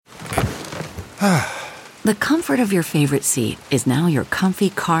The comfort of your favorite seat is now your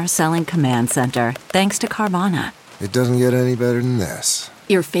comfy car selling command center, thanks to Carvana. It doesn't get any better than this.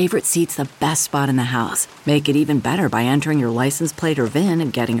 Your favorite seat's the best spot in the house. Make it even better by entering your license plate or VIN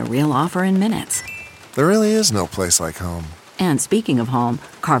and getting a real offer in minutes. There really is no place like home. And speaking of home,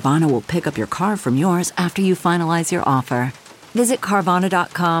 Carvana will pick up your car from yours after you finalize your offer. Visit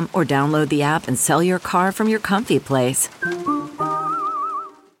Carvana.com or download the app and sell your car from your comfy place.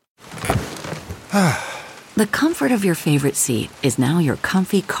 The comfort of your favorite seat is now your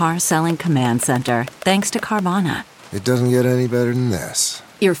comfy car selling command center, thanks to Carvana. It doesn't get any better than this.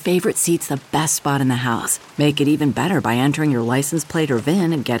 Your favorite seat's the best spot in the house. Make it even better by entering your license plate or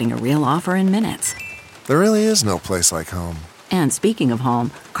VIN and getting a real offer in minutes. There really is no place like home. And speaking of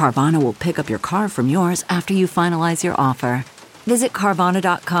home, Carvana will pick up your car from yours after you finalize your offer. Visit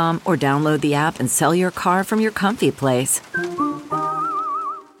Carvana.com or download the app and sell your car from your comfy place.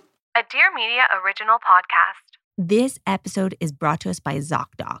 A Dear Media original podcast. This episode is brought to us by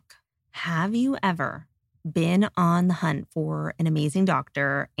ZocDoc. Have you ever been on the hunt for an amazing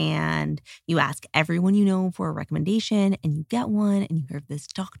doctor and you ask everyone you know for a recommendation and you get one and you hear of this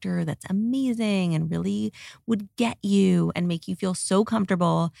doctor that's amazing and really would get you and make you feel so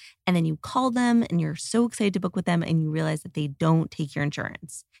comfortable, and then you call them and you're so excited to book with them and you realize that they don't take your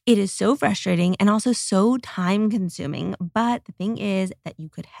insurance? It is so frustrating and also so time consuming, but the thing is that you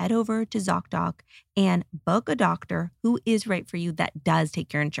could head over to ZocDoc and book a doctor who is right for you that does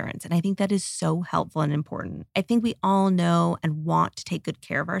take your insurance. And I think that is so helpful and important. I think we all know and want to take good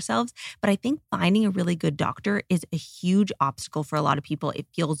care of ourselves, but I think finding a really good doctor is a huge obstacle for a lot of people. It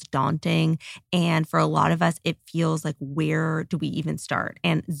feels daunting. And for a lot of us, it feels like, where do we even start?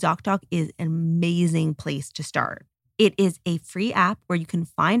 And ZocDoc is an amazing place to start. It is a free app where you can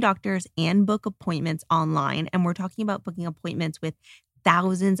find doctors and book appointments online. And we're talking about booking appointments with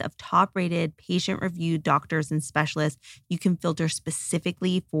thousands of top-rated, patient-reviewed doctors and specialists. You can filter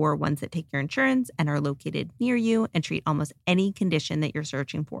specifically for ones that take your insurance and are located near you and treat almost any condition that you're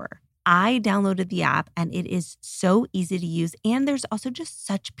searching for. I downloaded the app and it is so easy to use. And there's also just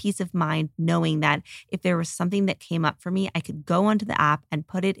such peace of mind knowing that if there was something that came up for me, I could go onto the app and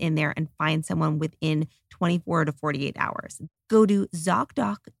put it in there and find someone within 24 to 48 hours. Go to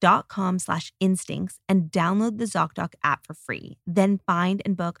ZocDoc.com/instincts and download the ZocDoc app for free. Then find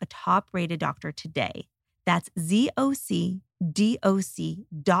and book a top-rated doctor today. That's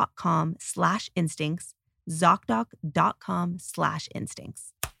ZocDoc.com/instincts,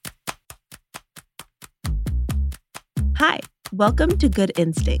 ZocDoc.com/instincts. Hi, welcome to Good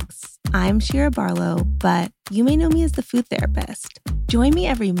Instincts. I'm Shira Barlow, but you may know me as the food therapist. Join me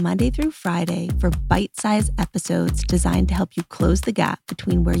every Monday through Friday for bite-sized episodes designed to help you close the gap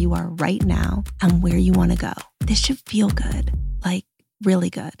between where you are right now and where you want to go. This should feel good, like really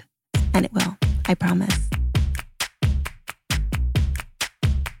good. And it will, I promise.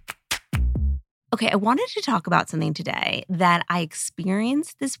 Okay, I wanted to talk about something today that I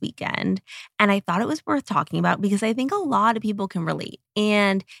experienced this weekend, and I thought it was worth talking about because I think a lot of people can relate.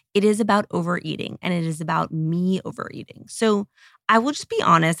 And it is about overeating, and it is about me overeating. So I will just be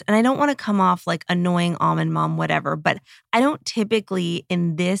honest, and I don't want to come off like annoying almond mom, whatever, but I don't typically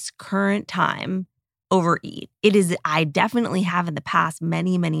in this current time overeat. I definitely have in the past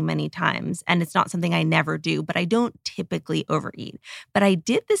many, many, many times, and it's not something I never do, but I don't typically overeat. But I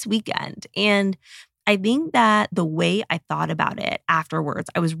did this weekend, and I think that the way I thought about it afterwards,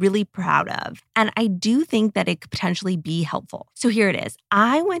 I was really proud of. And I do think that it could potentially be helpful. So here it is.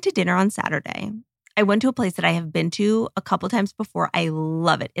 I went to dinner on Saturday. I went to a place that I have been to a couple times before. I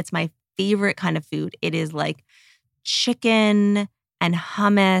love it. It's my favorite kind of food. It is like chicken and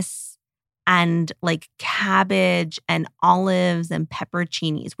hummus and like cabbage and olives and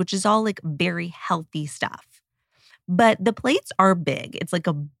pepperoncinis, which is all like very healthy stuff. But the plates are big. It's like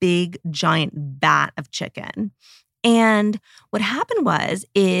a big, giant vat of chicken. And what happened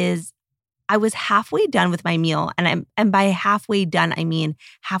is I was halfway done with my meal. And by halfway done, I mean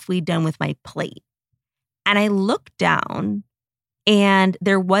halfway done with my plate. And I looked down and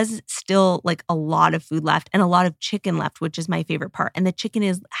there was still like a lot of food left and a lot of chicken left, which is my favorite part. And the chicken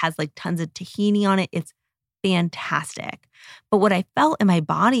has like tons of tahini on it. It's fantastic. But what I felt in my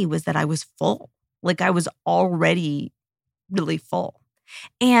body was that I was full. Like I was already really full.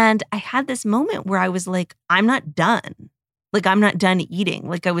 And I had this moment where I was like, I'm not done. Like I'm not done eating.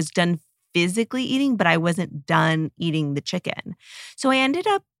 Like I was done physically eating, but I wasn't done eating the chicken. So I ended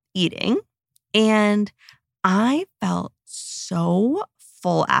up eating and I felt so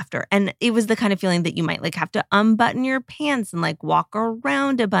full after. And it was the kind of feeling that you might like have to unbutton your pants and like walk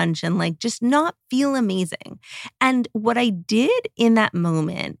around a bunch and like just not feel amazing. And what I did in that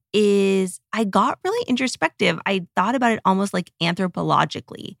moment is I got really introspective. I thought about it almost like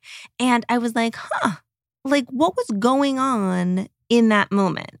anthropologically. And I was like, like what was going on in that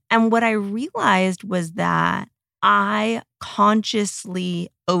moment? And what I realized was that I consciously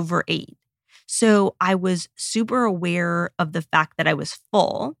overate. So I was super aware of the fact that I was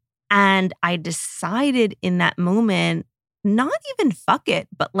full. And I decided in that moment, not even fuck it,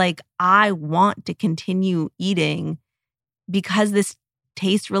 but like I want to continue eating because this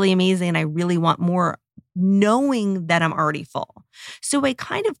tastes really amazing and I really want more, knowing that I'm already full. So I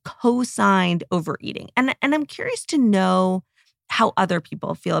kind of co-signed overeating. And I'm curious to know how other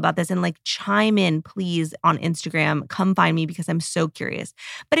people feel about this, and like chime in, please, on Instagram. Come find me because I'm so curious.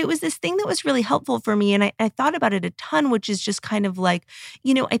 But it was this thing that was really helpful for me. And I thought about it a ton, which is just kind of like,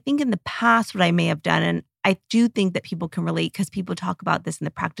 I think in the past what I may have done, and I do think that people can relate because people talk about this in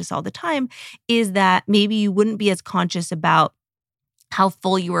the practice all the time, is that maybe you wouldn't be as conscious about how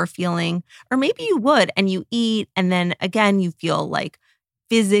full you were feeling, or maybe you would and you eat and then again, you feel like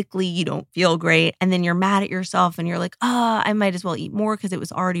physically you don't feel great. And then you're mad at yourself and you're like, I might as well eat more because it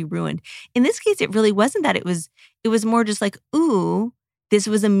was already ruined. In this case, it really wasn't that. It was more just like, ooh, this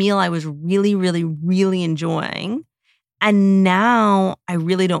was a meal I was really, really, really enjoying. And now I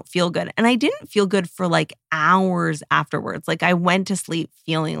really don't feel good. And I didn't feel good for like hours afterwards. Like I went to sleep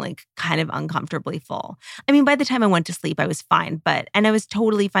feeling like kind of uncomfortably full. I mean, by the time I went to sleep, I was fine, and I was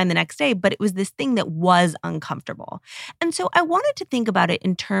totally fine the next day, but it was this thing that was uncomfortable. And so I wanted to think about it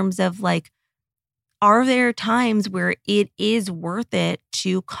in terms of like, are there times where it is worth it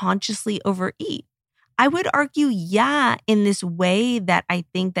to consciously overeat? I would argue, yeah, in this way that I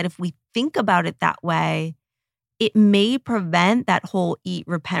think that if we think about it that way, it may prevent that whole eat,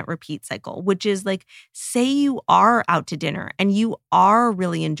 repent, repeat cycle, which is like, say you are out to dinner and you are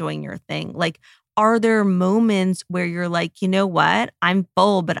really enjoying your thing. Like, are there moments where you're like, you know what? I'm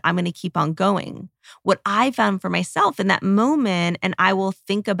full, but I'm going to keep on going. What I found for myself in that moment, and I will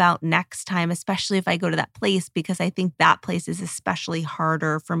think about next time, especially if I go to that place, because I think that place is especially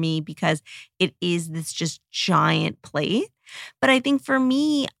harder for me because it is this just giant plate. But I think for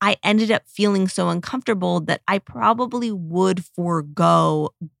me, I ended up feeling so uncomfortable that I probably would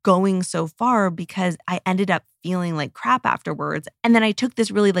forego going so far because I ended up feeling like crap afterwards. And then I took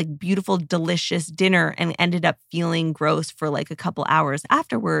this really like beautiful, delicious dinner and ended up feeling gross for like a couple hours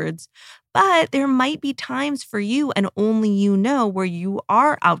afterwards. But there might be times for you, and only you know, where you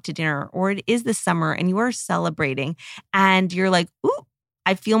are out to dinner or it is the summer and you are celebrating and you're like, ooh,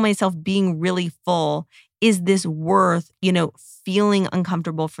 I feel myself being really full. Is this worth, feeling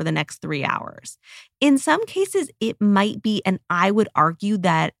uncomfortable for the next 3 hours? In some cases, it might be, and I would argue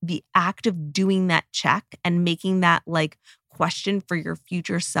that the act of doing that check and making that like question for your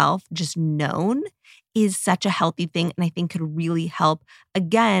future self just known is such a healthy thing. And I think could really help,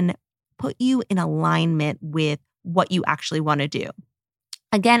 again, put you in alignment with what you actually want to do.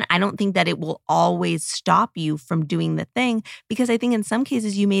 Again, I don't think that it will always stop you from doing the thing, because I think in some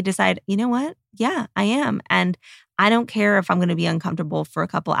cases you may decide, you know what? Yeah, I am. And I don't care if I'm going to be uncomfortable for a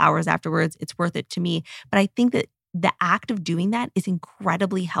couple hours afterwards. It's worth it to me. But I think that the act of doing that is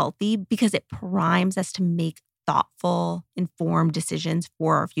incredibly healthy because it primes us to make thoughtful, informed decisions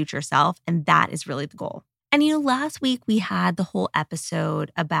for our future self. And that is really the goal. And last week we had the whole episode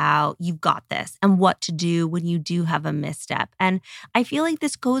about you've got this and what to do when you do have a misstep. And I feel like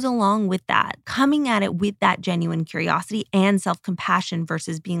this goes along with that, coming at it with that genuine curiosity and self-compassion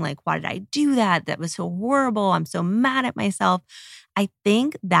versus being like, why did I do that? That was so horrible. I'm so mad at myself. I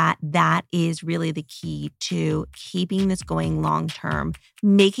think that is really the key to keeping this going long-term,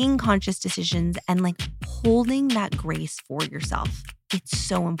 making conscious decisions and like holding that grace for yourself. It's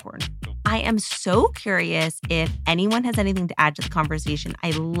so important. I am so curious if anyone has anything to add to the conversation.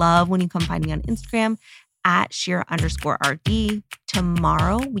 I love when you come find me on Instagram at Shira_RD.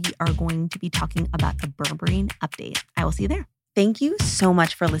 Tomorrow, we are going to be talking about the berberine update. I will see you there. Thank you so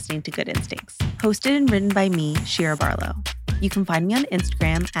much for listening to Good Instincts, hosted and written by me, Shira Barlow. You can find me on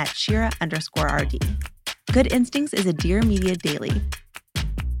Instagram at Shira_RD. Good Instincts is a Dear Media daily.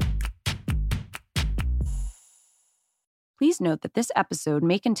 Please note that this episode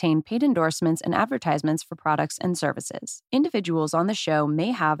may contain paid endorsements and advertisements for products and services. Individuals on the show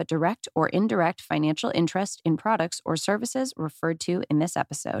may have a direct or indirect financial interest in products or services referred to in this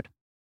episode.